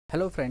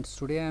Hello friends,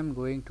 today I am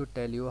going to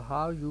tell you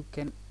how you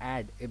can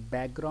add a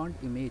background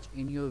image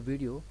in your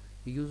video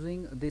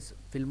using this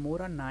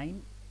Filmora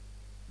 9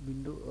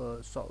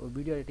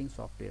 video editing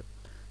software.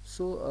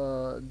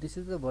 This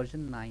is the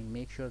version 9.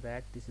 Make sure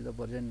that this is the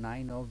version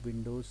 9 of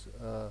Windows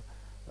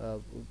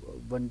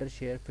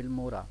Wondershare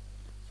Filmora.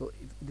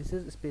 This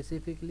is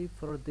specifically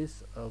for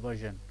this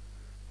version.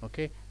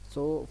 Okay,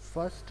 so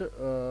first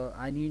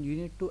you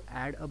need to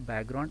add a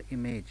background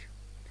image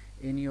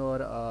in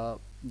your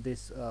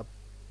this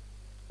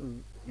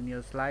in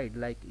your slide.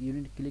 Like, you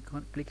need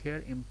to click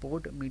here,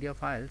 import media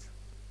files.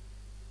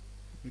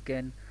 You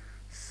can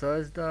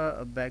search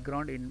the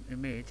background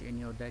image in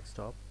your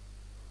desktop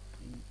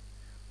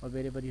or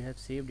wherever you have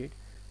saved it.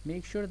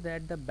 Make sure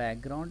that the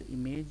background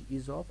image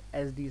is of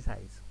SD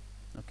size.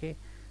 Okay,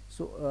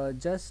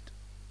 just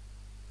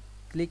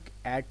click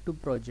add to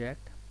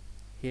project.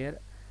 Here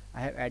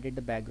I have added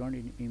the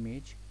background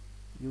image.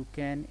 You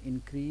can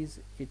increase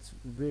its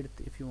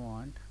width if you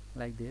want,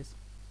 like this.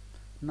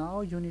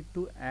 Now you need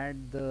to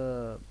add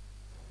the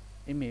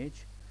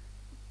image.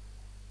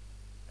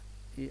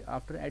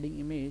 After adding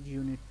image,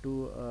 you need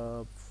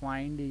to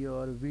find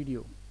your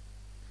video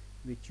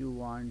which you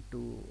want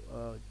to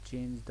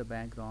change the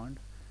background.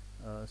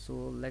 So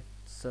let's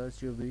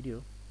search your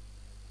video.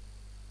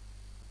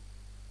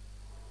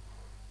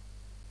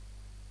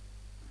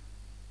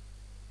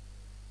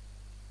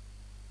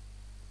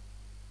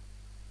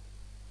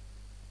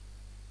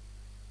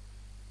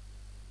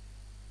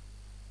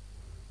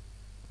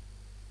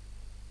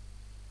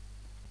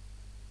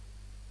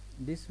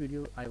 This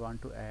video I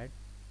want to add,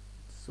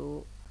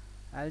 so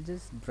I'll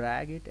just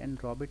drag it and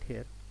drop it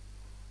here.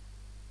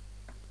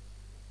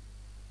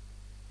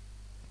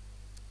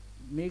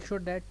 Make sure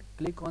that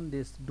click on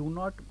this, do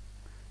not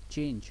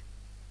change,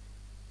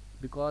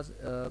 because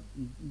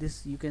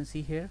this you can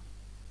see here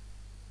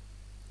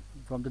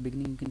from the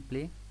beginning. You can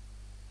play,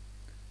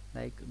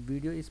 like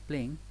video is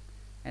playing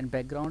and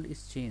background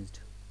is changed,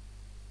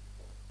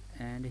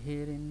 and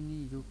here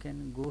in you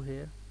can go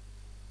here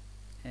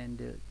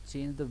and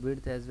change the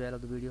width as well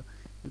of the video.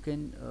 You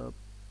can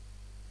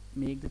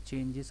make the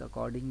changes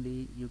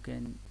accordingly. You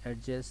can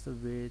adjust the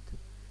width,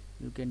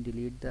 you can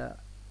delete the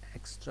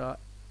extra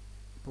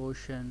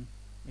portion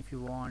if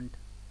you want.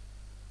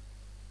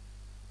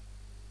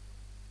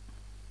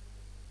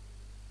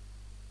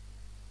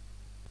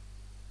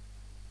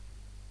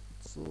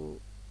 So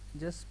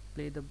just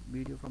play the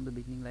video from the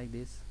beginning like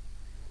this.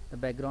 The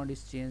background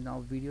is changed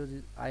now.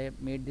 I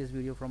have made this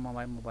video from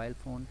my mobile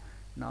phone.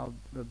 Now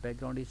the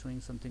background is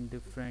showing something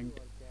different.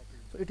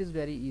 So it is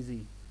very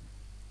easy.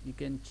 You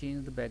can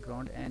change the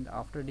background, and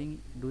after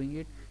doing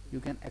it,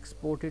 you can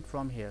export it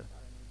from here.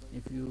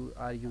 If you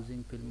are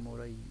using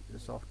Filmora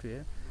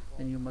software,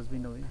 then you must be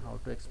knowing how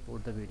to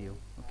export the video.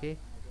 Okay,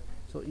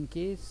 so in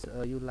case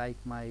you like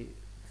my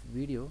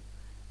video,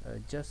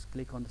 just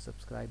click on the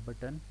subscribe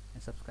button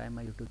and subscribe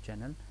my YouTube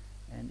channel.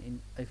 And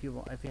if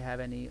you have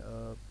any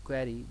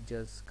query,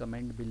 just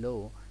comment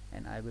below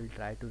and I will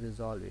try to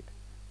resolve it.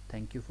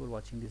 Thank you for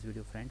watching this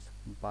video, friends.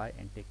 Bye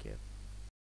and take care.